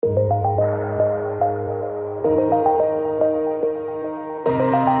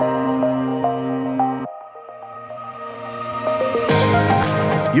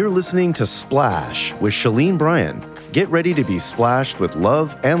listening to Splash with Shalene Bryan. Get ready to be splashed with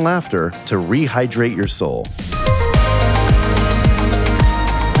love and laughter to rehydrate your soul.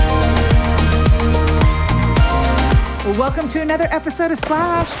 Well, welcome to another episode of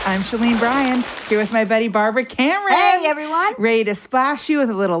Splash. I'm Shalene Bryan, here with my buddy Barbara Cameron. Hey, everyone. Ready to splash you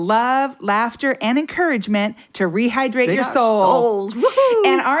with a little love, laughter, and encouragement to rehydrate your soul. Souls. Woohoo.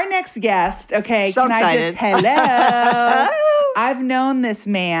 And our next guest, okay, So can excited. I just, hello. I've known this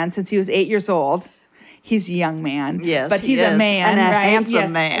man since he was 8 years old. He's a young man. Yes, but he's he a is. man, And a right? handsome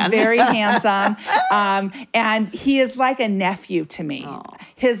Yes, man. Very handsome. And he is like a nephew to me. Oh.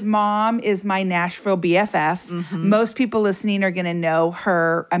 His mom is my Nashville BFF. Mm-hmm. Most people listening are going to know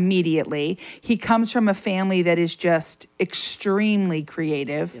her immediately. He comes from a family that is just extremely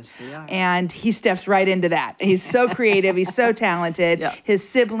creative. Yes, they are. And he steps right into that. He's so creative. He's so talented. Yeah. His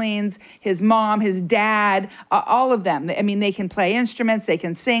siblings, his mom, his dad, all of them. I mean, they can play instruments, they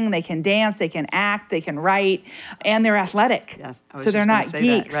can sing, they can dance, they can act, they can write, and they're athletic. Yes, I was so they're just not gonna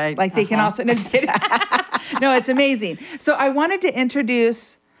say that, geeks. right? Like they can also, no, just kidding. No, it's amazing. So I wanted to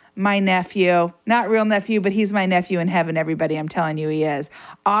introduce my nephew, not real nephew, but he's my nephew in heaven, everybody. I'm telling you he is.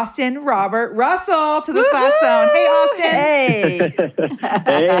 Austin Robert Russell to the Splash Zone. Hey, Austin. Hey.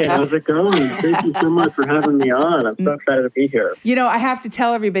 Hey, how's it going? Thank you so much for having me on. I'm so excited to be here. You know, I have to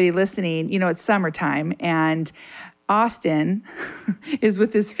tell everybody listening, you know, it's summertime and Austin is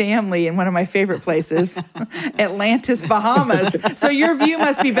with his family in one of my favorite places, Atlantis, Bahamas. So your view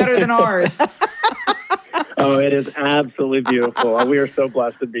must be better than ours. Oh, it is absolutely beautiful. We are so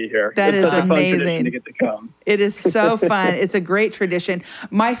blessed to be here. That it's is such a fun amazing. tradition to get to come. It is so fun. It's a great tradition.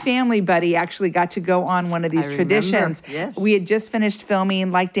 My family buddy actually got to go on one of these I remember, traditions. yes. We had just finished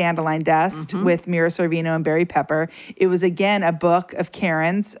filming Like Dandelion Dust with Mira Sorvino and Barry Pepper. It was, again, a book of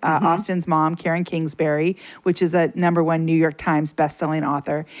Karen's, Austin's mom, Karen Kingsbury, which is a #1 New York Times bestselling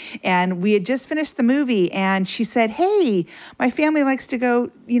author. And we had just finished the movie, and she said, hey, my family likes to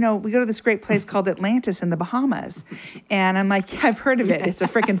go, you know, we go to this great place called Atlantis in the Bahamas. And I'm like, yeah, I've heard of it. It's a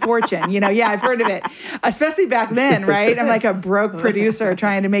freaking fortune. You know, yeah, I've heard of it. Especially back then, right? I'm like a broke producer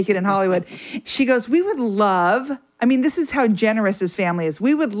trying to make it in Hollywood. She goes, we would love, I mean, this is how generous his family is.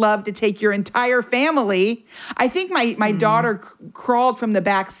 We would love to take your entire family. I think my daughter crawled from the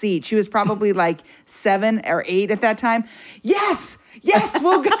back seat. She was probably like 7 or 8 at that time. Yes,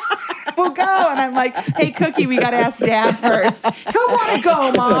 we'll go. We'll go. And I'm like, hey, Cookie, we got to ask Dad first. He'll want to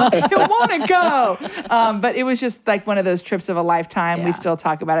go, Mom. He'll want to go. But it was just like one of those trips of a lifetime. Yeah. We still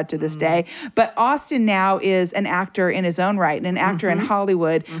talk about it to this day. But Austin now is an actor in his own right and an actor in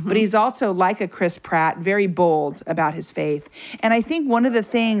Hollywood. But he's also, like a Chris Pratt, very bold about his faith. And I think one of the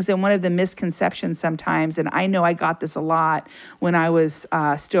things and one of the misconceptions sometimes, and I know I got this a lot when I was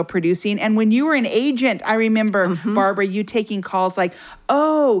still producing. And when you were an agent, I remember, Barbara, you taking calls like,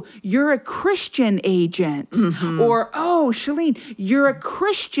 oh, you're a Christian agent. Or, oh, Shalene, you're a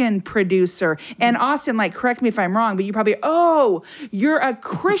Christian producer. And Austin, like, correct me if I'm wrong, but you probably, oh, you're a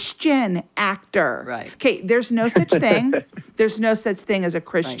Christian actor. Right. Okay, there's no such thing. There's no such thing as a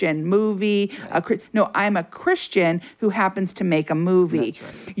Christian movie. No, I'm a Christian who happens to make a movie. That's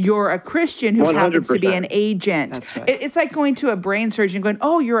right. You're a Christian who happens to be 100%. an agent. That's right. It's like going to a brain surgeon and going,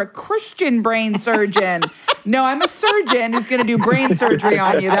 oh, you're a Christian brain surgeon. No, I'm a surgeon who's going to do brain surgery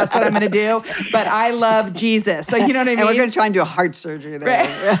on you. That's what I'm going to do. But I love Jesus. So, you know what I mean? And we're going to try and do a heart surgery there.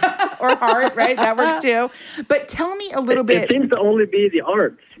 Right. Or heart, right? That works too. But tell me a little bit. It seems to only be the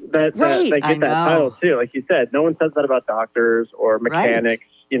arts that Right. get I that know. title, too. Like you said, no one says that about doctors or mechanics.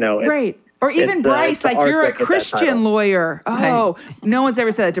 You know, Right. Or even it's, Bryce, it's the like art you're a that gets that Christian title. lawyer. Oh, no one's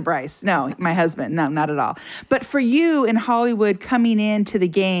ever said that to Bryce. No, my husband. No, not at all. But for you in Hollywood coming into the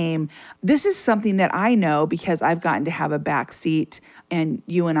game, this is something that I know because I've gotten to have a back seat and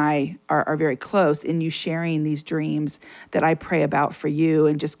you and I are very close in you sharing these dreams that I pray about for you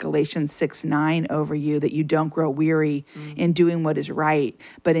and just Galatians 6:9 over you, that you don't grow weary in doing what is right,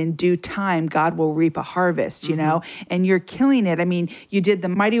 but in due time, God will reap a harvest, you know, and you're killing it. I mean, you did The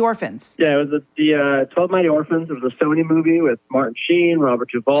Mighty Orphans. Yeah, it was the 12 Mighty Orphans. It was a Sony movie with Martin Sheen,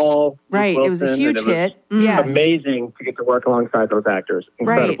 Robert Duvall. Luke Right. It was a Wilson, huge and it was hit. Yes. amazing to get to work alongside those actors.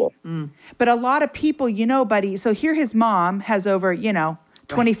 Incredible. But a lot of people, you know, buddy, so here his mom has over,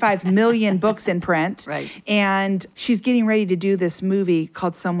 25 million books in print. Right. And she's getting ready to do this movie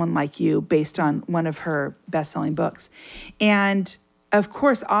called Someone Like You based on one of her best-selling books. And of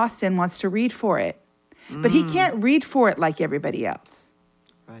course, Austin wants to read for it. But he can't read for it like everybody else.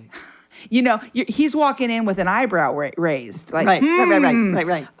 Right. He's walking in with an eyebrow raised. Like, Right.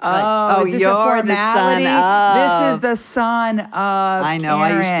 Oh, is this a you're the son formality? of. This is the son of I know.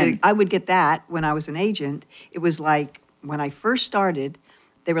 Karen. I would get that when I was an agent. It was like when I first started,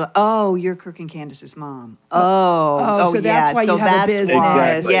 They were like, "Oh, you're Kirk and Candace's mom." Oh, so that's why you have a business.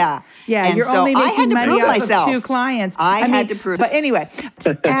 Exactly. Yeah. Yeah, And you're so only I had making to money prove off myself. of 2 clients. I had to prove. But anyway,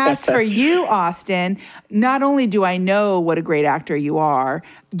 as for you, Austin, not only do I know what a great actor you are,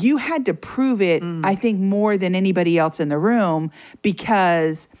 you had to prove it, I think, more than anybody else in the room,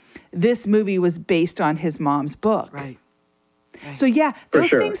 because this movie was based on his mom's book. Right. So yeah, For those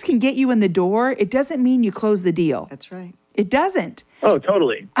sure. things can get you in the door. It doesn't mean you close the deal. That's right. It doesn't. Oh,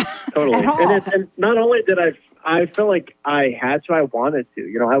 totally. Totally. At all. And not only did I felt like I had to, I wanted to.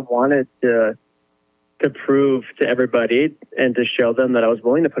 You know, I wanted to prove to everybody and to show them that I was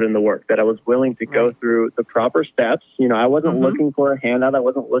willing to put in the work, that I was willing to go through the proper steps. You know, I wasn't looking for a handout. I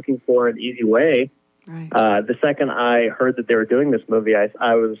wasn't looking for an easy way. Right. The second I heard that they were doing this movie,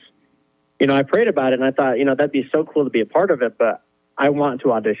 I was, you know, I prayed about it and I thought, you know, that'd be so cool to be a part of it, but I want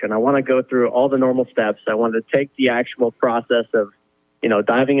to audition. I want to go through all the normal steps. I want to take the actual process of, you know,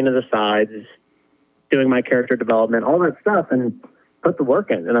 diving into the sides, doing my character development, all that stuff, and put the work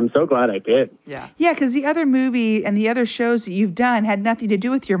in. And I'm so glad I did. Yeah. Yeah, because the other movie and the other shows that you've done had nothing to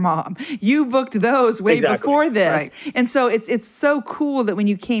do with your mom. You booked those way Exactly. before this. Right. And so it's so cool that when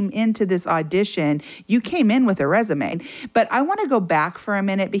you came into this audition, you came in with a resume. But I want to go back for a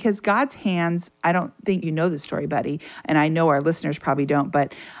minute because God's hands, I don't think you know the story, buddy, and I know our listeners probably don't,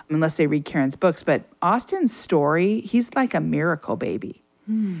 but unless they read Karen's books, but Austin's story, he's like a miracle baby.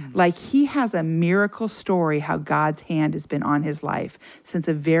 Like he has a miracle story how God's hand has been on his life since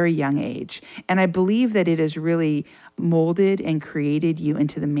a very young age. And I believe that it has really molded and created you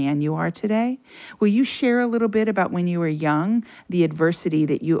into the man you are today. Will you share a little bit about when you were young, the adversity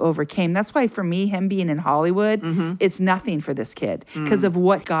that you overcame? That's why for me, him being in Hollywood, it's nothing for this kid because of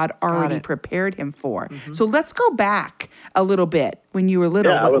what God already prepared him for. So let's go back a little bit when you were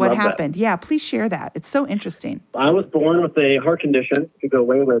little. Yeah, I would what love that. happened? Yeah, please share that. It's so interesting. I was born with a heart condition, to go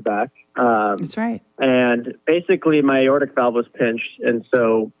way, way back. That's right. And basically my aortic valve was pinched. And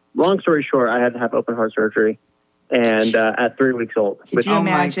so long story short, I had to have open heart surgery. And at 3 weeks old. Could you Oh, my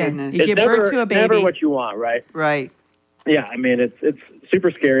imagine? goodness. You It's give birth to a baby. never what you want, right? Right. Yeah, I mean, it's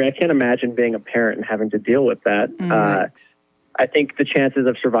super scary. I can't imagine being a parent and having to deal with that. I think the chances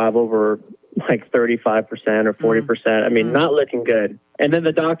of survival were like 35% or 40%. I mean, not looking good. And then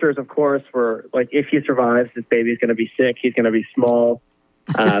the doctors, of course, were like, if he survives, this baby's going to be sick. He's going to be small.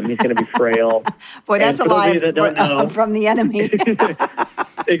 He's going to be frail. Boy, that's a And for those lie of you that don't know- from the enemy.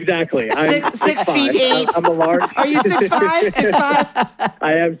 Exactly. I'm 6 feet 8. I'm a large. Are you 6'5"? 6'5"?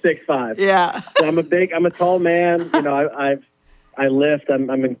 I am 6'5". Yeah. So I'm a tall man. You know, I lift. I'm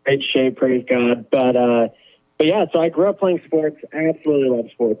in great shape, praise God. But yeah, so I grew up playing sports. I absolutely love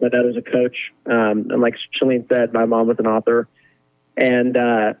sports. My dad was a coach. And like Shalene said, my mom was an author. And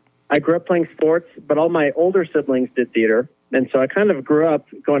I grew up playing sports, but all my older siblings did theater. And so I kind of grew up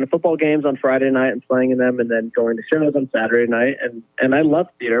going to football games on Friday night and playing in them, and then going to shows on Saturday night. And I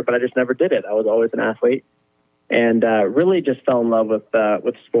loved theater, but I just never did it. I was always an athlete, and really just fell in love with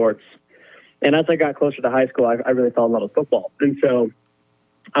sports. And as I got closer to high school, I really fell in love with football. And so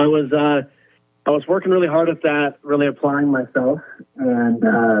I was working really hard at that, really applying myself,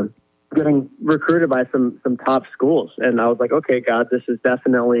 and getting recruited by some top schools. And I was like, okay, God, this is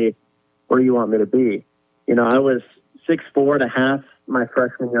definitely where you want me to be. You know, I was 6'4.5" my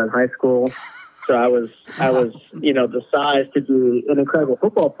freshman year in high school. So I was, you know, the size to be an incredible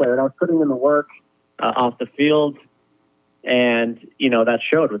football player. And I was putting in the work off the field. And, you know, that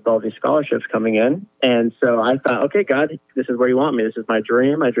showed with all these scholarships coming in. And so I thought, okay, God, this is where you want me. This is my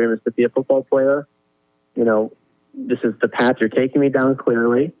dream. My dream is to be a football player. You know, this is the path you're taking me down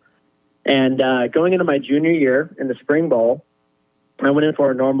clearly. And going into my junior year in the spring ball, I went in for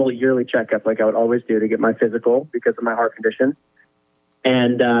a normal yearly checkup like I would always do to get my physical because of my heart condition.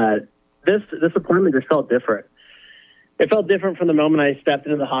 And this appointment just felt different. It felt different from the moment I stepped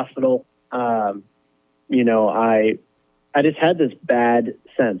into the hospital. You know, I just had this bad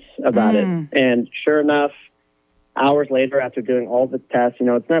sense about it. And sure enough, hours later after doing all the tests, you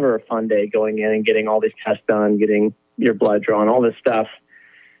know, it's never a fun day going in and getting all these tests done, getting your blood drawn, all this stuff.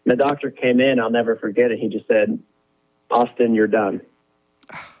 And the doctor came in, I'll never forget it. He just said, Austin, you're done.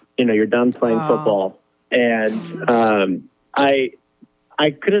 You know, you're done playing football. And I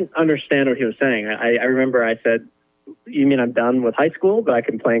couldn't understand what he was saying. I remember I said, you mean I'm done with high school, but I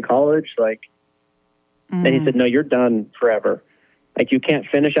can play in college? Like, and he said, no, you're done forever. Like, you can't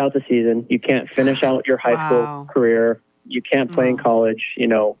finish out the season. You can't finish out your high school career. You can't play in college. You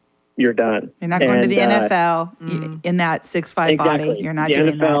know, you're done. You're not going to the NFL in that 6'5" body. You're not the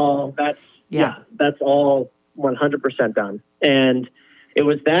doing NFL, that. That's all 100% done. And it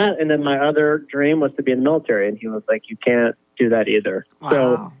was that. And then my other dream was to be in the military. And he was like, you can't do that either. Wow.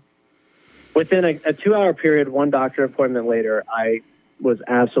 So within a 2-hour period, one doctor appointment later, I was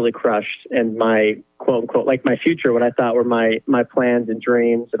absolutely crushed, and my quote unquote, like my future, what I thought were my plans and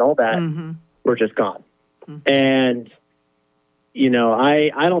dreams and all that were just gone. And, you know,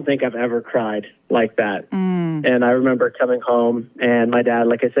 I don't think I've ever cried like that. And I remember coming home, and my dad,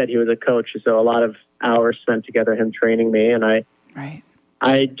 like I said, he was a coach. So a lot of hours spent together, him training me. And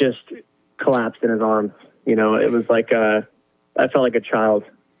I just collapsed in his arms. You know, it was like, I felt like a child,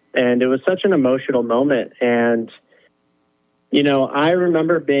 and it was such an emotional moment. And, you know, I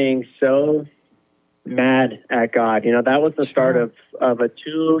remember being so mad at God. You know, that was the start of a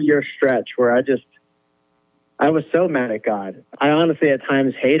 2-year stretch where I was so mad at God. I honestly at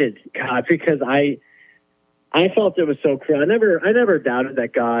times hated God because I felt it was so cruel. I never doubted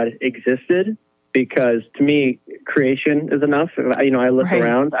that God existed, because to me, creation is enough. You know, I look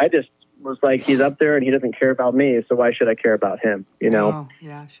around, I just was like, he's up there and he doesn't care about me, so why should I care about him? You know? Oh,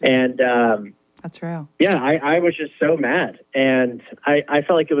 yeah, sure. And that's real. Yeah, I was just so mad. And I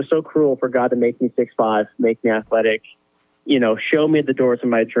felt like it was so cruel for God to make me 6'5", make me athletic, you know, show me the doors of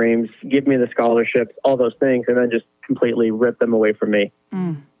my dreams, give me the scholarships, all those things, and then just completely rip them away from me.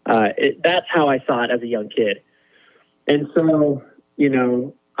 That's how I saw it as a young kid. And so, you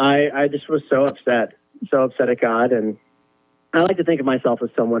know, I just was so upset at God. And I like to think of myself as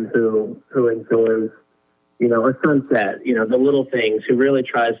someone who enjoys, you know, a sunset, you know, the little things, who really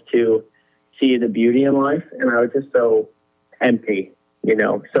tries to see the beauty in life. And I was just so empty, you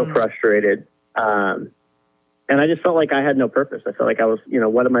know, so frustrated. And I just felt like I had no purpose. I felt like I was, you know,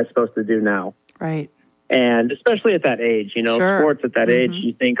 what am I supposed to do now? Right. And especially at that age, you know, sports at that age,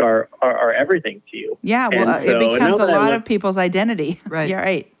 you think are everything to you. Yeah, well, it becomes a lot of people's identity. Right. Yeah,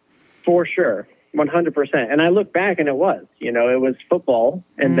 right. For sure, 100%. And I look back, and it was, you know, it was football,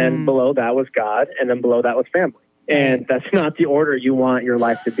 and then below that was God, and then below that was family. And that's not the order you want your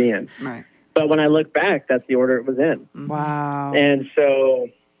life to be in. Right. But when I look back, that's the order it was in. Wow. And so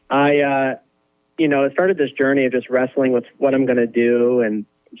I, you know, it started this journey of just wrestling with what I'm going to do, and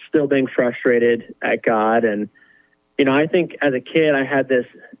still being frustrated at God. And, you know, I think as a kid, I had this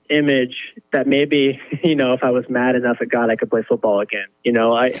image that maybe, you know, if I was mad enough at God, I could play football again. You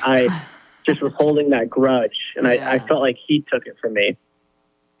know, I just was holding that grudge, and I felt like he took it from me.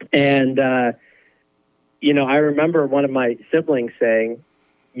 And, you know, I remember one of my siblings saying,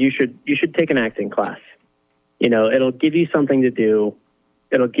 you should take an acting class. You know, it'll give you something to do.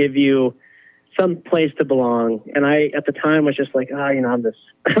 It'll give you some place to belong. And I, at the time, was just like, you know, I'm this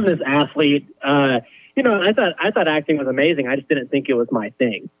athlete. You know, I thought acting was amazing. I just didn't think it was my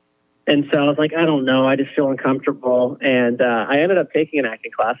thing. And so I was like, I don't know. I just feel uncomfortable. And I ended up taking an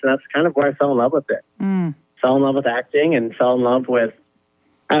acting class, and that's kind of where I fell in love with it. Fell in love with acting, and fell in love with,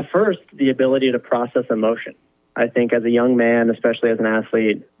 at first, the ability to process emotion. I think as a young man, especially as an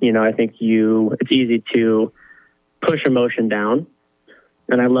athlete, you know, I think it's easy to push emotion down.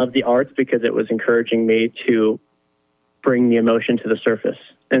 And I love the arts because it was encouraging me to bring the emotion to the surface.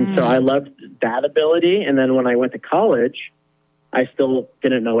 And so I loved that ability. And then when I went to college, I still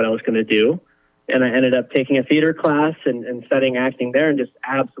didn't know what I was going to do. And I ended up taking a theater class and studying acting there, and just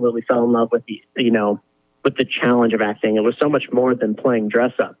absolutely fell in love with with the challenge of acting. It was so much more than playing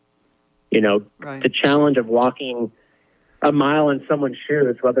dress up. You know, the challenge of walking a mile in someone's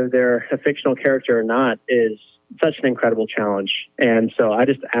shoes, whether they're a fictional character or not, is such an incredible challenge. And so I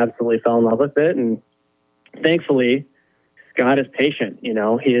just absolutely fell in love with it. And thankfully, God is patient. You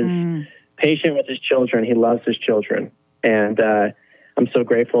know, he is patient with his children. He loves his children. And I'm so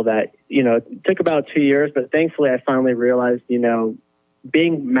grateful that, you know, it took about 2 years, but thankfully I finally realized, you know,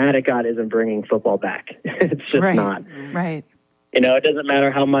 being mad at God isn't bringing football back. It's just not. Right. You know, it doesn't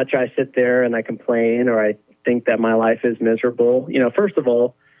matter how much I sit there and I complain, or I think that my life is miserable. You know, first of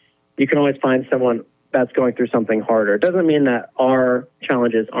all, you can always find someone that's going through something harder. It doesn't mean that our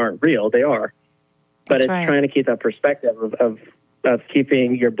challenges aren't real. They are. But it's trying to keep that perspective of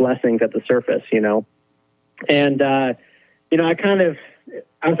keeping your blessings at the surface, you know. And, you know, I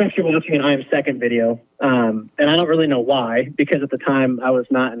was actually watching an I Am Second video, and I don't really know why, because at the time I was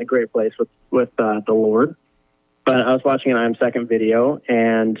not in a great place with the Lord. But I was watching an I Am Second video,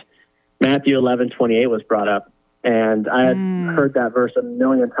 and Matthew 11:28 was brought up. And I had heard that verse a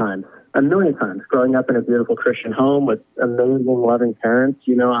million times, growing up in a beautiful Christian home with amazing, loving parents.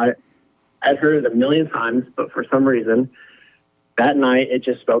 You know, I'd heard it a million times, but for some reason, that night it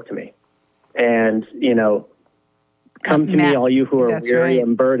just spoke to me. And, you know, come to me, all you who are weary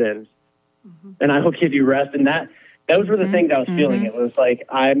and burdened, and I will give you rest. And those were the things I was feeling. It was like,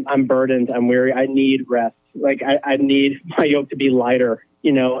 I'm burdened, I'm weary, I need rest. Like I need my yoke to be lighter,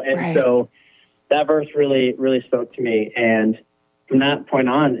 you know. And so that verse really, really spoke to me. And from that point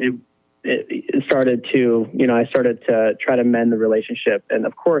on, it started to, I started to try to mend the relationship. And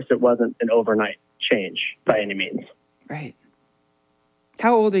of course, it wasn't an overnight change by any means. Right.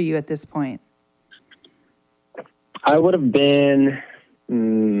 How old are you at this point? I would have been,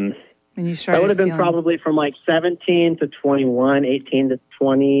 when you started I would have been probably from like 17 to 21, 18 to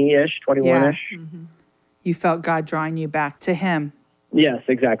 20-ish, 21-ish. Yeah. Mm-hmm. You felt God drawing you back to him. Yes,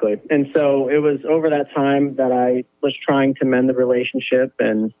 exactly. And so it was over that time that I was trying to mend the relationship.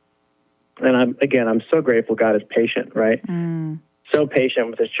 And I'm so grateful God is patient, right? So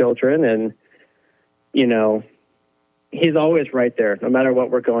patient with his children. And, he's always right there, no matter what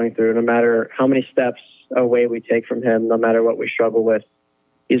we're going through, no matter how many steps away we take from him, no matter what we struggle with.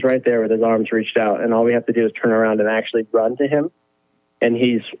 He's right there with his arms reached out. And all we have to do is turn around and actually run to him. And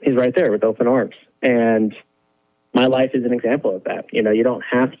he's right there with open arms. And my life is an example of that. You don't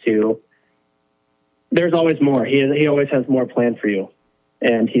have to. There's always more. He always has more planned for you.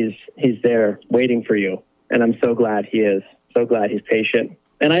 And he's there waiting for you. And I'm so glad he is. So glad he's patient.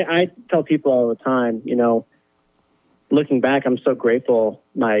 And I tell people all the time, looking back, I'm so grateful.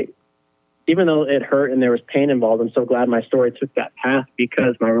 Even though it hurt and there was pain involved, I'm so glad my story took that path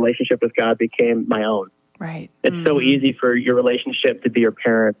because my relationship with God became my own. Right. It's so easy for your relationship to be your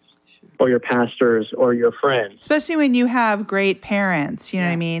parents or your pastors or your friends. Especially when you have great parents, you know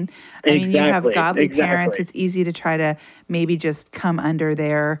what I mean? I mean, you have godly parents. It's easy to try to maybe just come under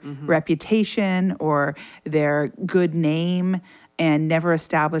their reputation or their good name and never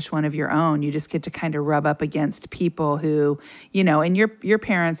establish one of your own. You just get to kind of rub up against people who, and your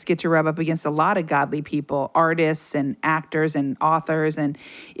parents get to rub up against a lot of godly people, artists and actors and authors, and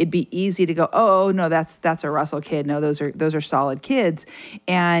it'd be easy to go, oh no, that's a Russell kid. No, those are solid kids.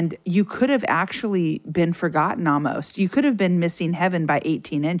 And you could have actually been forgotten almost. You could have been missing heaven by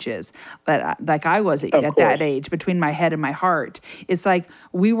 18 inches, like I was at that age, between my head and my heart. It's like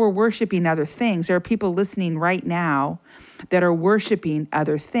we were worshiping other things. There are people listening right now that are worshiping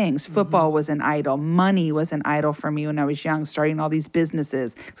other things. Football was an idol. Money was an idol for me when I was young, starting all these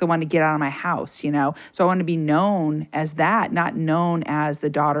businesses because I wanted to get out of my house, So I wanted to be known as that, not known as the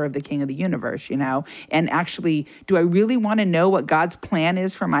daughter of the King of the universe, And actually, do I really want to know what God's plan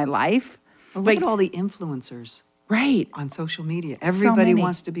is for my life? Well, look at all the influencers. Right. On social media. Everybody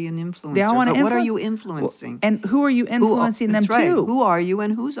wants to be an influencer. They all want to influence. What are you influencing? And who are you influencing them right. to? Who are you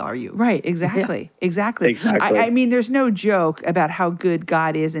and whose are you? Right, exactly. Exactly. I mean, there's no joke about how good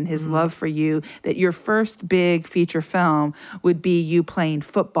God is and his love for you, that your first big feature film would be you playing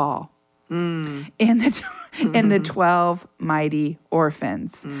football in the 12 Mighty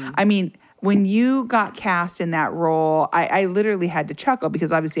Orphans. I mean, when you got cast in that role, I literally had to chuckle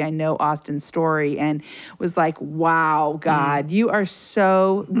because obviously I know Austin's story and was like, wow, God, you are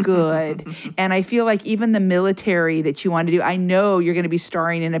so good. And I feel like even the military that you want to do, I know you're going to be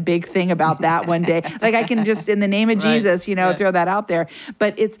starring in a big thing about that one day. Like I can just, in the name of Jesus, throw that out there.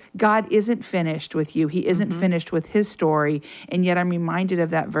 But God isn't finished with you. He isn't finished with his story. And yet I'm reminded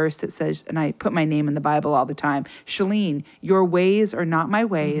of that verse that says, and I put my name in the Bible all the time, Shalene, your ways are not my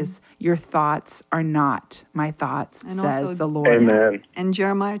ways. Your thoughts are not my thoughts, and says also, the Lord. Amen. And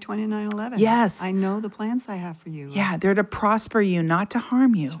Jeremiah 29:11. Yes. I know the plans I have for you. Yeah, they're to prosper you, not to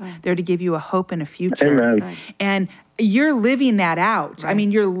harm you. Right. They're to give you a hope and a future. Amen. Right. And you're living that out. Right. I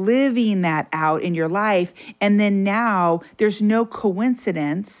mean, you're living that out in your life. And then now there's no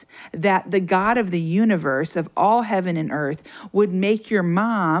coincidence that the God of the universe, of all heaven and earth, would make your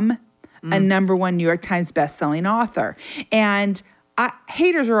mom a #1 New York Times bestselling author. And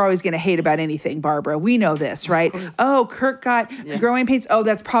haters are always going to hate about anything, Barbara. We know this, right? Oh, Kirk got Growing Pains. Oh,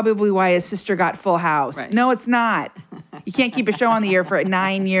 that's probably why his sister got Full House. Right. No, it's not. You can't keep a show on the air for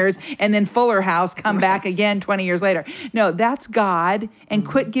 9 years and then Fuller House come back again 20 years later. No, that's God, and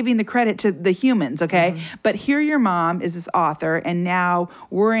quit giving the credit to the humans, okay? But here your mom is this author, and now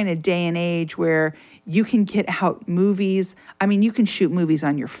we're in a day and age where you can get out movies. I mean, you can shoot movies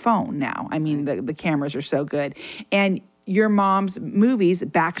on your phone now. I mean, the cameras are so good. And your mom's movies,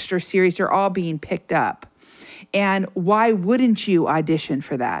 Baxter series, are all being picked up. And why wouldn't you audition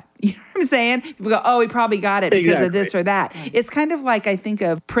for that? You know what I'm saying? People go, oh, he probably got it because of this or that. It's kind of like I think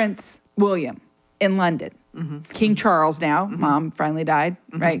of Prince William in London. King Charles now. Mom finally died,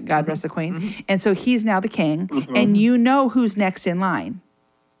 right? God rest the Queen. And so he's now the king. And you know who's next in line.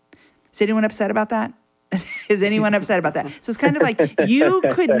 Is anyone upset about that? Is anyone upset about that? So it's kind of like you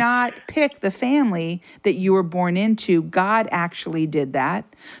could not pick the family that you were born into. God actually did that.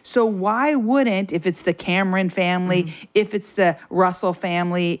 So why wouldn't, if it's the Cameron family, if it's the Russell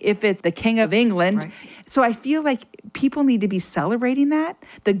family, if it's the King of England? Right. So I feel like people need to be celebrating that,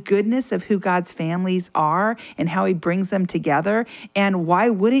 the goodness of who God's families are and how he brings them together. And why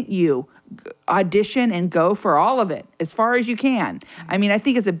wouldn't you audition and go for all of it as far as you can? I mean, I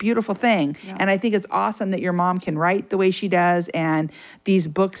think it's a beautiful thing. Yeah. And I think it's awesome that your mom can write the way she does. And these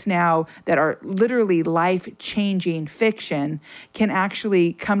books now that are literally life-changing fiction can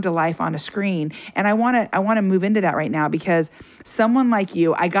actually come to life on a screen. And I want to move into that right now because someone like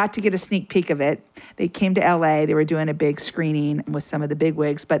you, I got to get a sneak peek of it. They came to LA. They were doing a big screening with some of the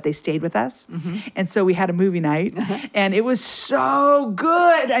bigwigs, but they stayed with us. And so we had a movie night and it was so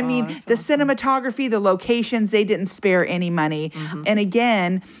good. I mean, the cinematography, the locations, they didn't spare any money. And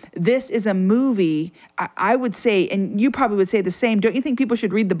again, this is a movie, I would say, and you probably would say the same. Don't you think people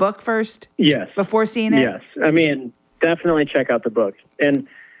should read the book first? Yes. Before seeing it? Yes. I mean, definitely check out the book. And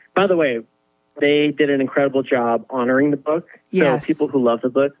by the way, they did an incredible job honoring the book. Yes. So people who love the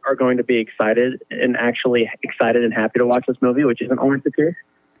book are going to be excited and happy to watch this movie, which isn't always the case.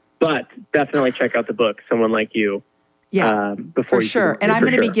 But definitely check out the book, someone like you. Yeah, before for sure. And I'm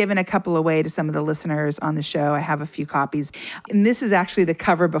going to be giving a couple away to some of the listeners on the show. I have a few copies. And this is actually the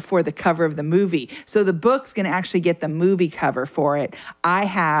cover before the cover of the movie. So the book's going to actually get the movie cover for it. I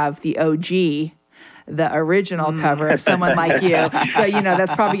have the OG, the original cover of someone like you. So,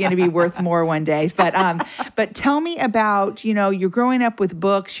 that's probably going to be worth more one day. But tell me about, you're growing up with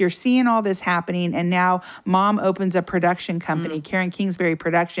books, you're seeing all this happening, and now mom opens a production company, Karen Kingsbury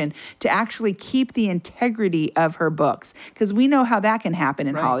Production, to actually keep the integrity of her books. Because we know how that can happen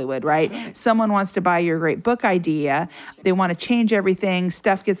in Hollywood, right? Someone wants to buy your great book idea. They want to change everything.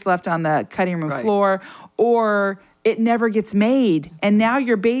 Stuff gets left on the cutting room floor, or it never gets made. And now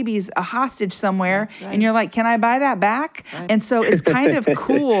your baby's a hostage somewhere. And you're like, can I buy that back? And so it's kind of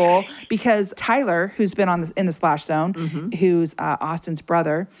cool because Tyler, who's been in the Splash Zone, who's Austin's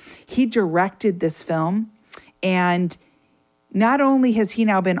brother, he directed this film. And not only has he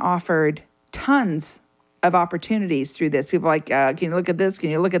now been offered tons of opportunities through this, people are like, can you look at this?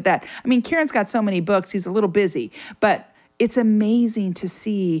 Can you look at that? I mean, Kieran's got so many books. He's a little busy, but it's amazing to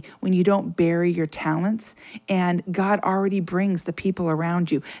see when you don't bury your talents and God already brings the people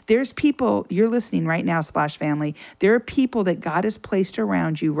around you. There's people, you're listening right now, Splash family. There are people that God has placed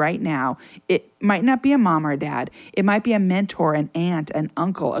around you right now. It might not be a mom or a dad. It might be a mentor, an aunt, an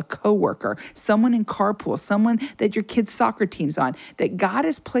uncle, a coworker, someone in carpool, someone that your kid's soccer team's on, that God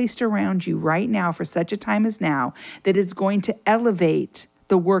has placed around you right now for such a time as now that is going to elevate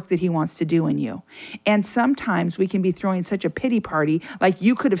the work that he wants to do in you. And sometimes we can be throwing such a pity party, like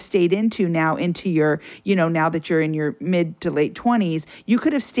you could have stayed into your, now that you're in your mid to late 20s, you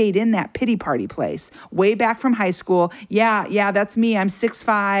could have stayed in that pity party place way back from high school. Yeah, that's me. I'm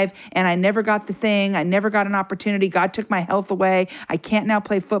 6'5", and I never got the thing. I never got an opportunity. God took my health away. I can't now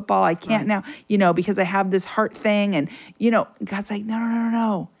play football. I can't now, because I have this heart thing. And, God's like,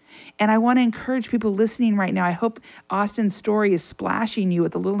 no. And I want to encourage people listening right now. I hope Austin's story is splashing you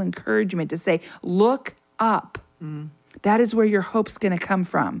with a little encouragement to say, look up. That is where your hope's going to come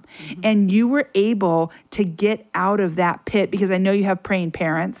from. And you were able to get out of that pit because I know you have praying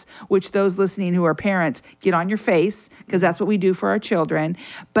parents, which those listening who are parents, get on your face because that's what we do for our children.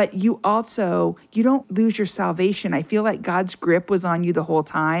 But you don't lose your salvation. I feel like God's grip was on you the whole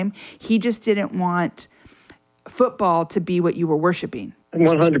time. He just didn't want football to be what you were worshiping.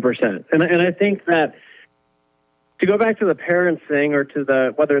 100%. And I think that to go back to the parents thing or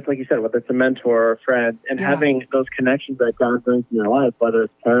to whether it's like you said, whether it's a mentor or a friend and having those connections that God brings in your life, whether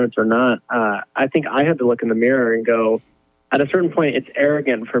it's parents or not, I think I had to look in the mirror and go, at a certain point, it's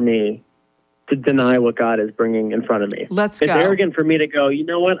arrogant for me to deny what God is bringing in front of me. It's go. It's arrogant for me to go, you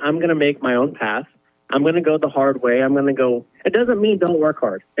know what? I'm going to make my own path. I'm going to go the hard way. I'm going to go. It doesn't mean don't work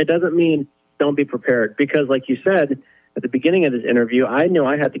hard. It doesn't mean don't be prepared because like you said, at the beginning of this interview, I knew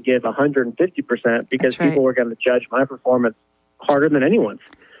I had to give 150% because people were going to judge my performance harder than anyone's.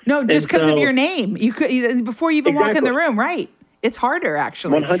 No, just because of your name. You could before you even walk in the room, right? It's harder,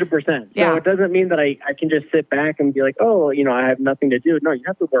 actually. 100%. So it doesn't mean that I can just sit back and be like, I have nothing to do. No, you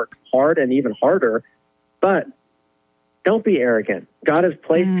have to work hard and even harder. But don't be arrogant. God has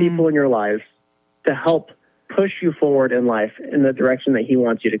placed people in your lives to help push you forward in life in the direction that he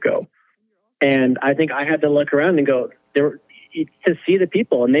wants you to go. And I think I had to look around and go, to see the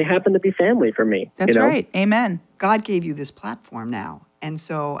people, and they happen to be family for me. That's right. Amen. God gave you this platform now, And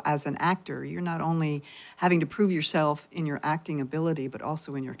so as an actor, you're not only having to prove yourself in your acting ability, but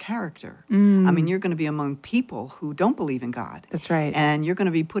also in your character. I mean, you're going to be among people who don't believe in God. That's right. And you're going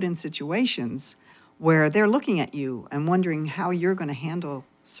to be put in situations where they're looking at you and wondering how you're going to handle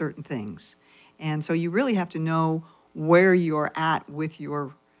certain things. And so you really have to know where you're at with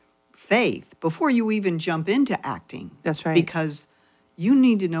your faith before you even jump into acting. That's right. Because you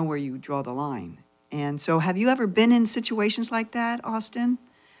need to know where you draw the line. And so have you ever been in situations like that, Austin,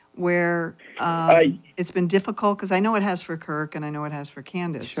 where it's been difficult? Because I know it has for Kirk and I know it has for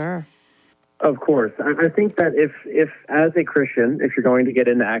Candace. Sure. Of course. I think that if as a Christian, if you're going to get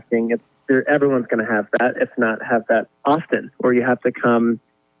into acting, everyone's going to have that, if not have that often, where you have to come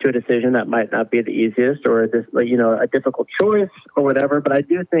to a decision that might not be the easiest or a difficult choice or whatever. But I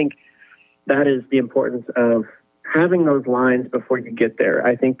do think that is the importance of having those lines before you get there.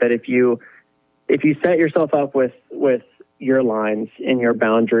 I think that if you set yourself up with your lines and your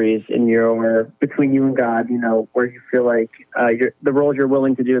boundaries and your between you and God, where you feel like the roles you're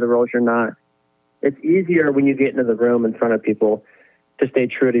willing to do, the roles you're not, it's easier when you get into the room in front of people to stay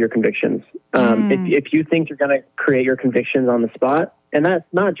true to your convictions. If you think you're going to create your convictions on the spot, and that's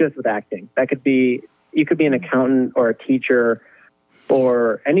not just with acting, you could be an accountant or a teacher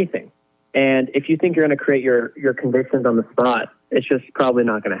or anything. And if you think you're going to create your convictions on the spot, it's just probably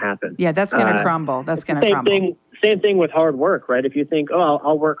not going to happen. Yeah, that's going to crumble. That's going to crumble. Same thing with hard work, right? If you think,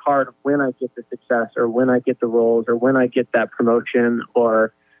 I'll work hard when I get the success or when I get the roles or when I get that promotion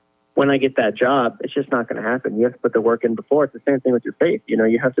or when I get that job, it's just not going to happen. You have to put the work in before. It's the same thing with your faith.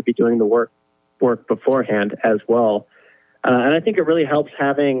 You have to be doing the work beforehand as well. And I think it really helps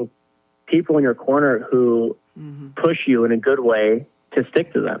having people in your corner who push you in a good way to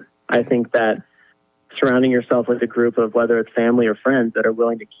stick to them. I think that surrounding yourself with a group of whether it's family or friends that are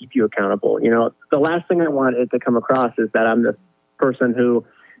willing to keep you accountable. The last thing I want it to come across is that I'm the person who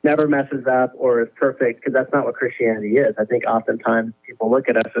never messes up or is perfect, because that's not what Christianity is. I think oftentimes people look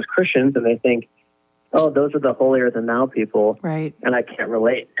at us as Christians and they think, oh, those are the holier than thou people, right? And I can't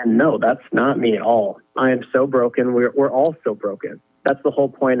relate. And no, that's not me at all. I am so broken. We're all so broken. That's the whole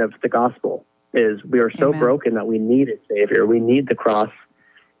point of the gospel, is we are so Amen. broken that we need a savior. We need the cross.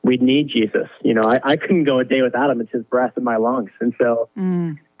 We need Jesus. I couldn't go a day without him. It's his breath in my lungs. And so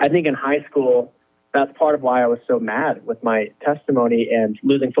I think in high school, that's part of why I was so mad with my testimony and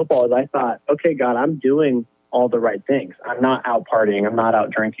losing football, is I thought, okay, God, I'm doing all the right things. I'm not out partying. I'm not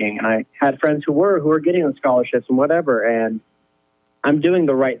out drinking. And I had friends who were getting the scholarships and whatever. And I'm doing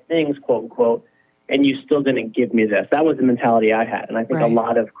the right things, quote unquote. And you still didn't give me this. That was the mentality I had. And I think right. a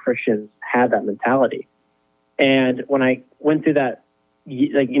lot of Christians had that mentality. And when I went through that,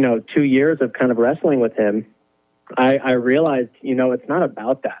 2 years of kind of wrestling with him, I realized, it's not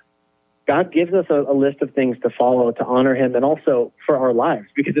about that. God gives us a list of things to follow to honor him and also for our lives,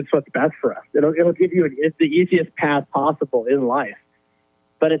 because it's what's best for us. It'll give you, it's the easiest path possible in life.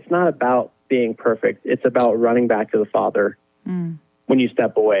 But it's not about being perfect. It's about running back to the Father when you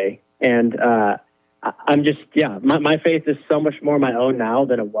step away. And I'm just, my faith is so much more my own now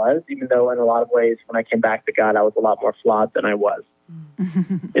than it was, even though in a lot of ways when I came back to God, I was a lot more flawed than I was.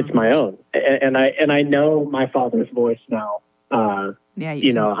 It's my own. And I know my Father's voice now.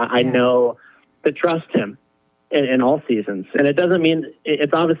 I know to trust him in all seasons. And it doesn't mean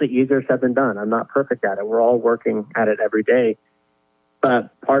it's obviously easier said than done. I'm not perfect at it. We're all working at it every day.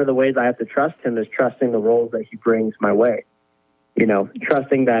 But part of the ways I have to trust him is trusting the roles that he brings my way.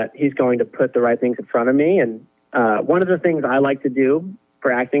 Trusting that he's going to put the right things in front of me. And one of the things I like to do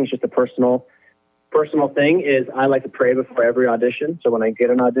for acting is just a personal thing, is I like to pray before every audition. So when I get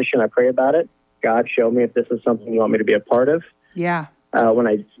an audition, I pray about it. God, show me if this is something you want me to be a part of. Yeah. When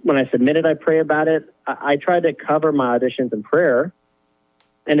I submit it, I pray about it. I try to cover my auditions in prayer.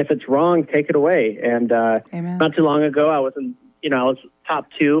 And if it's wrong, take it away. And Amen. Not too long ago, I was I was top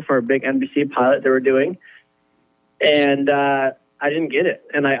 2 for a big NBC pilot they were doing. And I didn't get it.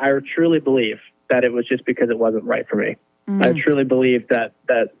 And I truly believe that it was just because it wasn't right for me. I truly believe that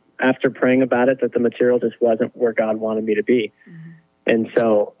after praying about it, that the material just wasn't where God wanted me to be. And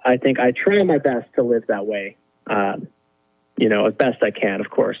so I think I try my best to live that way, as best I can.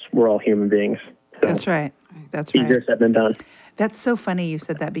 Of course, we're all human beings. So That's right. That's easier right. said than done. That's so funny you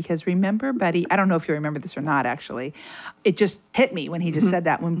said that, because remember, Buddy, I don't know if you remember this or not, actually. It just hit me when he just said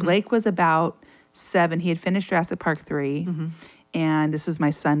that. When Blake was about 7, he had finished Jurassic Park 3, and this was my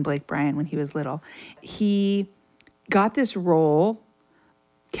son, Blake Bryan, when he was little. He got this role.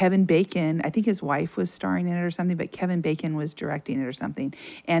 Kevin Bacon, I think his wife was starring in it or something, but Kevin Bacon was directing it or something.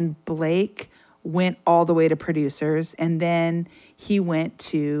 And Blake went all the way to producers, and then he went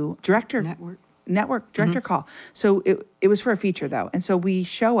to director call. So it was for a feature though. And so we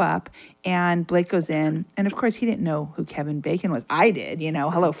show up and Blake goes in, and of course he didn't know who Kevin Bacon was. I did,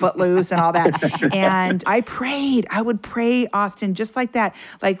 hello, Footloose and all that. And I would pray, Austin, just like that.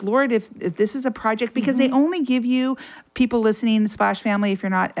 Like, Lord, if this is a project, because they only give you, people listening, Splash Family, if you're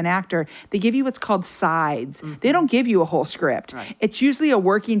not an actor, they give you what's called sides. They don't give you a whole script. Right. It's usually a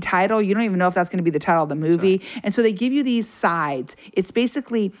working title. You don't even know if that's going to be the title of the movie. Right. And so they give you these sides. It's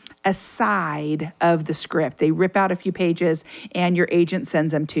basically a side of the script. They rip out a few pages and your agent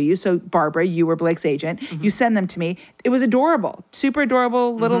sends them to you. So Barbara, you were Blake's agent. You send them to me. It was adorable, super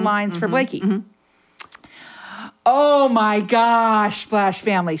adorable little lines for Blakey. Oh my gosh, Splash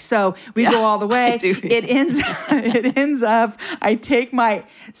Family. So we go all the way. It ends up, I take my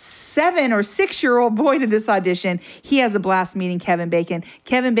 7 or 6-year-old boy to this audition. He has a blast meeting Kevin Bacon.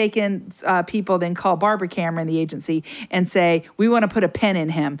 Kevin Bacon's people then call Barbara Cameron, the agency, and say, we want to put a pin in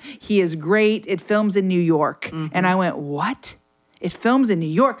him. He is great. It films in New York. And I went, what? It films in New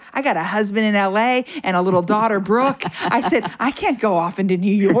York. I got a husband in LA and a little daughter, Brooke. I said, I can't go off into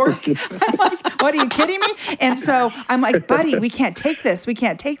New York. I'm like, what, are you kidding me? And so I'm like, buddy, we can't take this. We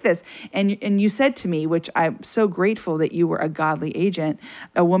can't take this. And you said to me, which I'm so grateful that you were a godly agent,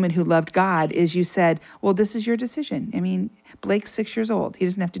 a woman who loved God, is you said, well, this is your decision. I mean, Blake's 6 years old. He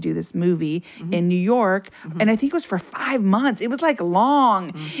doesn't have to do this movie in New York. And I think it was for 5 months. It was like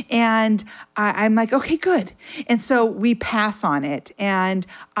long. And I'm like, okay, good. And so we pass on it. And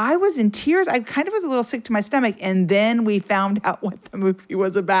I was in tears. I kind of was a little sick to my stomach. And then we found out what the movie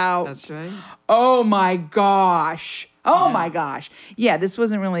was about. That's right. Oh my gosh. Oh my gosh. Yeah, this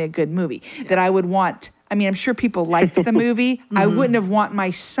wasn't really a good movie that I would want. I mean, I'm sure people liked the movie. I wouldn't have want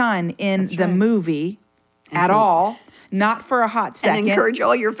my son in the movie at all. Not for a hot second. And encourage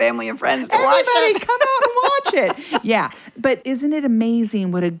all your family and friends to watch it. Everybody come out and watch it. Yeah. But isn't it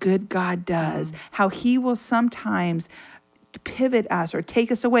amazing what a good God does? How he will sometimes pivot us or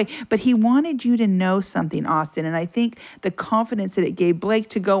take us away. But he wanted you to know something, Austin. And I think the confidence that it gave Blake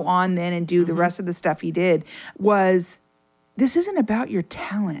to go on then and do the rest of the stuff he did was, this isn't about your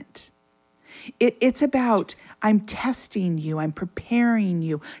talent. It's about, I'm testing you. I'm preparing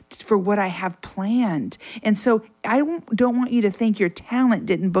you for what I have planned. And so I don't want you to think your talent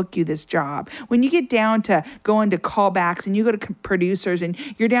didn't book you this job. When you get down to going to callbacks and you go to producers and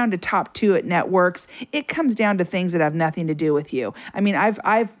you're down to top 2 at networks, it comes down to things that have nothing to do with you. I mean,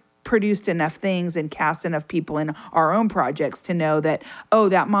 I've produced enough things and cast enough people in our own projects to know that, oh,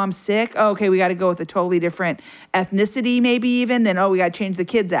 that mom's sick. Oh, okay, we got to go with a totally different ethnicity maybe even. Then, oh, we got to change the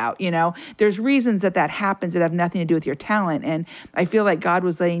kids out, There's reasons that happens that have nothing to do with your talent. And I feel like God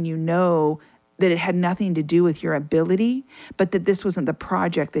was letting you know that it had nothing to do with your ability, but that this wasn't the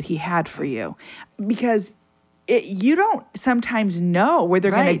project that he had for you. Because you don't sometimes know where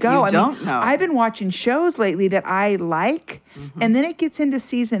they're going to go. You don't know. I've been watching shows lately that I like, and then it gets into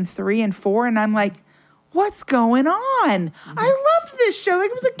season 3 and 4, and I'm like, what's going on? I loved this show. Like,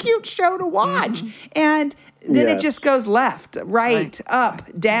 it was a cute show to watch. And then it just goes left, right, up,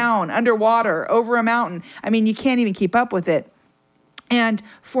 down, underwater, over a mountain. I mean, you can't even keep up with it. And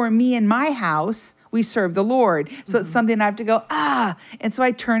for me in my house, we serve the Lord. So it's something I have to go, and so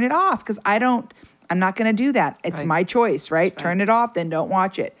I turn it off because I'm not going to do that. It's my choice, right? Turn it off, then don't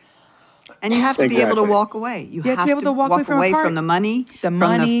watch it. And you have to be able to walk away. You have to be able to walk away from the money, from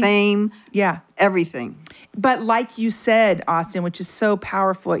the fame, everything. But like you said, Austin, which is so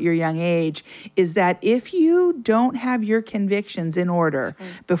powerful at your young age, is that if you don't have your convictions in order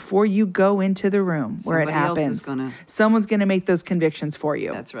before you go into the room where it happens, someone's going to make those convictions for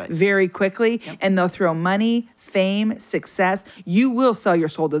you. That's right. Very quickly, and they'll throw money, fame, success. You will sell your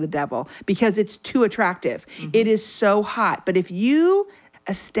soul to the devil because it's too attractive. It is so hot. But if you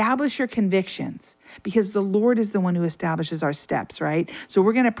establish your convictions, because the Lord is the one who establishes our steps, right? So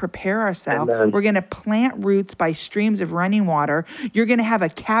we're going to prepare ourselves. Amen. We're going to plant roots by streams of running water. You're going to have a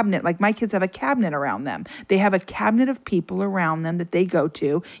cabinet, like my kids have a cabinet around them. They have a cabinet of people around them that they go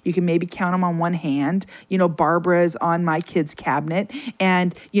to. You can maybe count them on one hand. Barbara's on my kids' cabinet.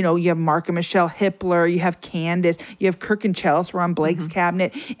 And, you have Mark and Michelle Hippler. You have Candace. You have Kirk and Chelsea are on Blake's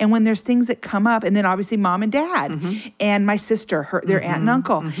cabinet. And when there's things that come up, and then obviously mom and dad and my sister, their aunt and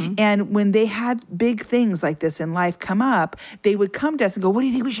uncle. And when they had big things like this in life come up, they would come to us and go, what do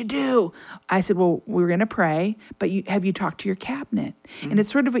you think we should do? I said, well, we're going to pray, but have you talked to your cabinet? And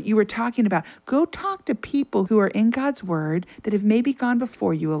it's sort of what you were talking about. Go talk to people who are in God's word that have maybe gone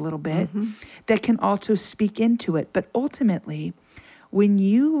before you a little bit, that can also speak into it. But ultimately, when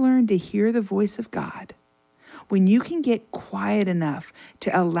you learn to hear the voice of God, when you can get quiet enough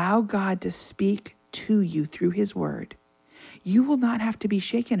to allow God to speak to you through his word, you will not have to be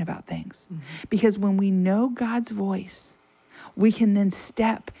shaken about things. Because when we know God's voice, we can then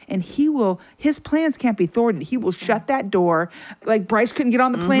step, and his plans can't be thwarted. He will shut that door. Like Bryce couldn't get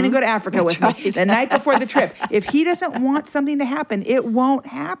on the plane and go to Africa with me the night before the trip. If he doesn't want something to happen, it won't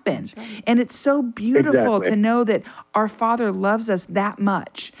happen. Right. And it's so beautiful to know that our Father loves us that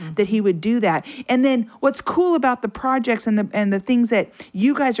much, that he would do that. And then what's cool about the projects and the things that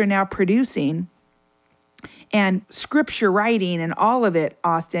you guys are now producing and scripture writing and all of it,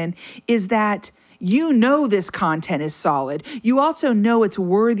 Austin, is that you know this content is solid. You also know it's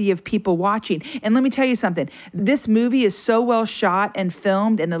worthy of people watching. And let me tell you something. This movie is so well shot and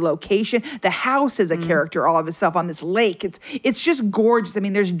filmed, and the location, the house is a character all of itself on this lake. It's just gorgeous. I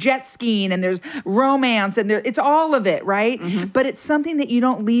mean, there's jet skiing and there's romance and it's all of it, right? But it's something that you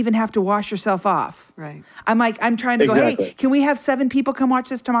don't leave and have to wash yourself off. Right. I'm trying to go, hey, can we have 7 people come watch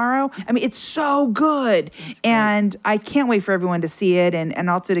this tomorrow? I mean, it's so good. And I can't wait for everyone to see it and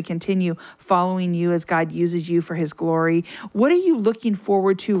also to continue following you as God uses you for his glory. What are you looking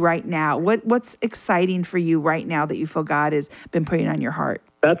forward to right now? What's exciting for you right now that you feel God has been putting on your heart?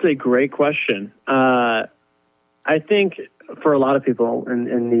 That's a great question. I think for a lot of people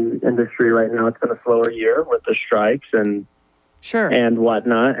in the industry right now, it's been a slower year with the strikes and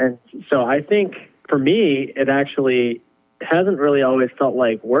whatnot. And so I think for me, it actually hasn't really always felt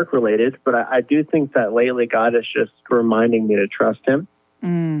like work related, but I do think that lately God is just reminding me to trust him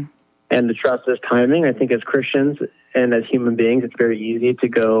and to trust his timing. I think as Christians and as human beings, it's very easy to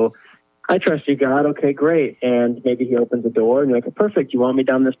go, I trust you, God. Okay, great. And maybe he opens a door and you're like, oh, perfect. You want me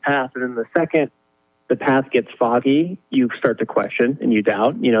down this path. And then the second the path gets foggy, you start to question and you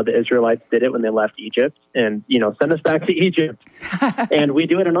doubt. You know, the Israelites did it when they left Egypt and, send us back to Egypt. And we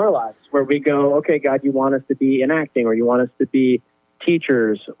do it in our lives where we go, okay, God, you want us to be in acting, or you want us to be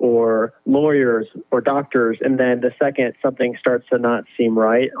teachers or lawyers or doctors. And then the second something starts to not seem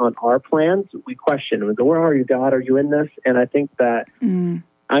right on our plans, we question. We go, where are you, God? Are you in this? And I think that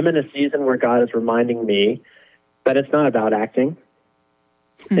I'm in a season where God is reminding me that it's not about acting.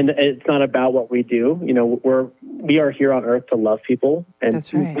 And it's not about what we do. We are here on earth to love people and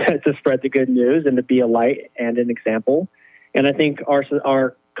to spread the good news and to be a light and an example. And I think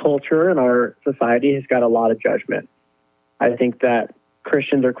our culture and our society has got a lot of judgment. I think that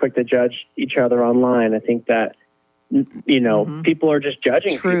Christians are quick to judge each other online. I think that, people are just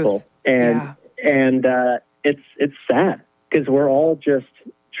judging people. And it's sad because we're all just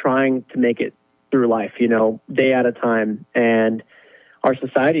trying to make it through life, day at a time. And our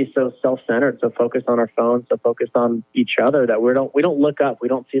society is so self-centered, so focused on our phones, so focused on each other that we don't look up. We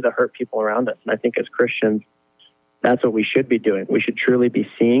don't see the hurt people around us. And I think as Christians, that's what we should be doing. We should truly be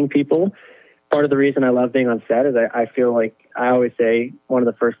seeing people. Part of the reason I love being on set is I feel like I always say one of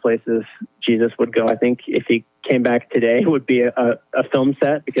the first places Jesus would go, I think, if he came back today, would be a film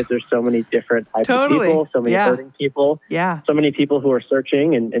set, because there's so many different types of people, so many hurting people, so many people who are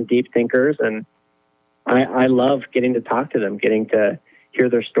searching and deep thinkers. And I love getting to talk to them, getting to hear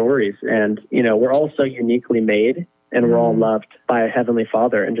their stories. And, we're all so uniquely made and we're all loved by a heavenly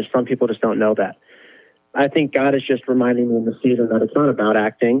Father. And just some people just don't know that. I think God is just reminding me in the season that it's not about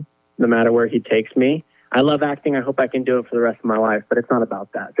acting, no matter where he takes me. I love acting. I hope I can do it for the rest of my life, but it's not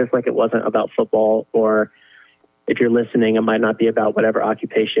about that. Just like it wasn't about football, or if you're listening, it might not be about whatever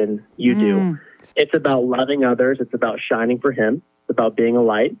occupation you do. It's about loving others. It's about shining for him. It's about being a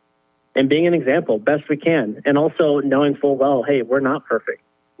light and being an example best we can. And also knowing full well, hey, we're not perfect.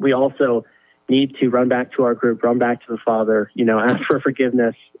 We also need to run back to our group, run back to the Father, ask for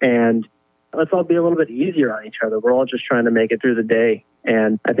forgiveness, and let's all be a little bit easier on each other. We're all just trying to make it through the day.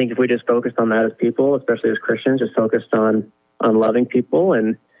 And I think if we just focused on that as people, especially as Christians, just focused on loving people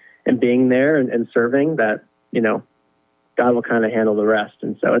and being there and serving, that, God will kind of handle the rest.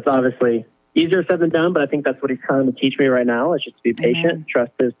 And so it's obviously easier said than done, but I think that's what he's trying to teach me right now, is just to be patient,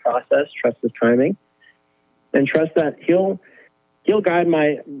 trust his process, trust his timing, and trust that he'll guide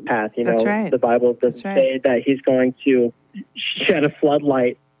my path. The Bible doesn't say that he's going to shed a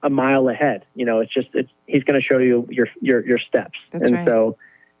floodlight a mile ahead. He's going to show you your steps. So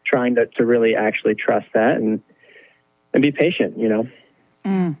trying to really actually trust that and be patient,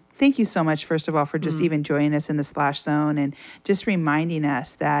 Thank you so much, first of all, for just even joining us in the Splash Zone and just reminding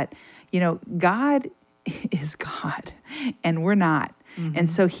us that, God is God and we're not.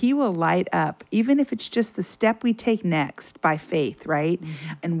 And so he will light up, even if it's just the step we take next by faith, right?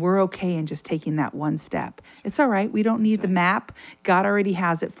 And we're okay in just taking that one step. It's all right. We don't need the map. God already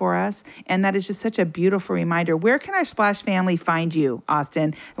has it for us. And that is just such a beautiful reminder. Where can our Splash family find you,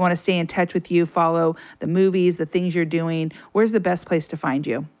 Austin? I want to stay in touch with you, follow the movies, the things you're doing. Where's the best place to find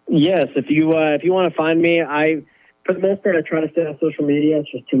you? Yes, if you want to find me, I For the most part, I try to stay on social media.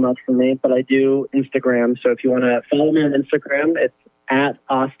 It's just too much for me, but I do Instagram. So if you want to follow me on Instagram, it's at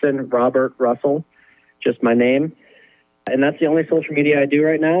Austin Robert Russell, just my name. And that's the only social media I do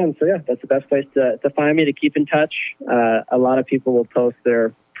right now. And so, yeah, that's the best place to find me, to keep in touch. A lot of people will post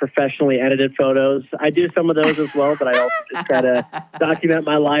their professionally edited photos. I do some of those as well, but I also just try to document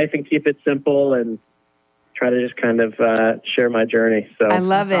my life and keep it simple and try to just kind of share my journey. So I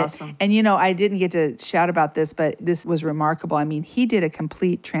love That's it. awesome. And, I didn't get to shout about this, but this was remarkable. I mean, he did a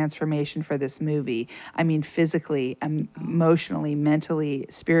complete transformation for this movie. I mean, physically, emotionally, mentally,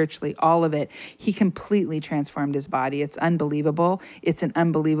 spiritually, all of it. He completely transformed his body. It's unbelievable. It's an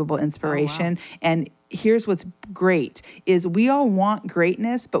unbelievable inspiration. And here's what's great is we all want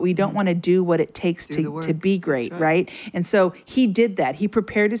greatness, but we don't want to do what it takes to be great, right? And so he did that. He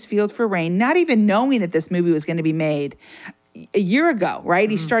prepared his field for rain, not even knowing that this movie was going to be made a year ago, right?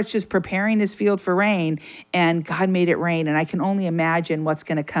 He starts just preparing his field for rain, and God made it rain. And I can only imagine what's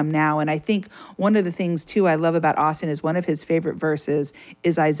going to come now. And I think one of the things, too, I love about Austin is one of his favorite verses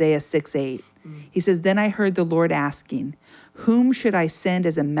is Isaiah 6:8. He says, "Then I heard the Lord asking, whom should I send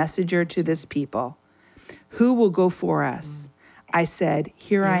as a messenger to this people? Who will go for us?" I said,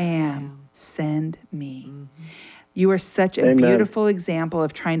 "Here I am. Send me." You are such a beautiful example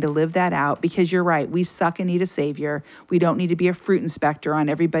of trying to live that out, because you're right. We suck and need a savior. We don't need to be a fruit inspector on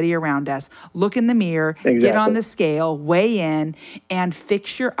everybody around us. Look in the mirror, get on the scale, weigh in, and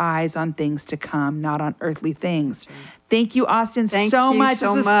fix your eyes on things to come, not on earthly things. Thank you, Austin, so much. This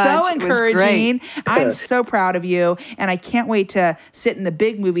was so encouraging. I'm so proud of you, and I can't wait to sit in the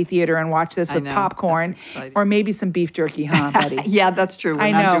big movie theater and watch this with popcorn or maybe some beef jerky, huh, buddy? Yeah, that's true. We're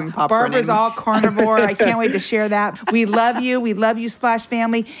I not know. doing popcorn Barbara's anymore. all carnivore. I can't wait to share that. We love you. We love you, Splash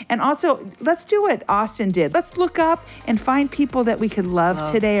family. And also, let's do what Austin did. Let's look up and find people that we could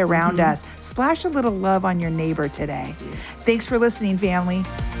love today around us. Splash a little love on your neighbor today. Thanks for listening, family.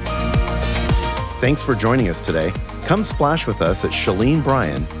 Thanks for joining us today. Come splash with us at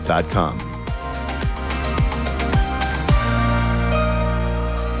ShaleneBryan.com.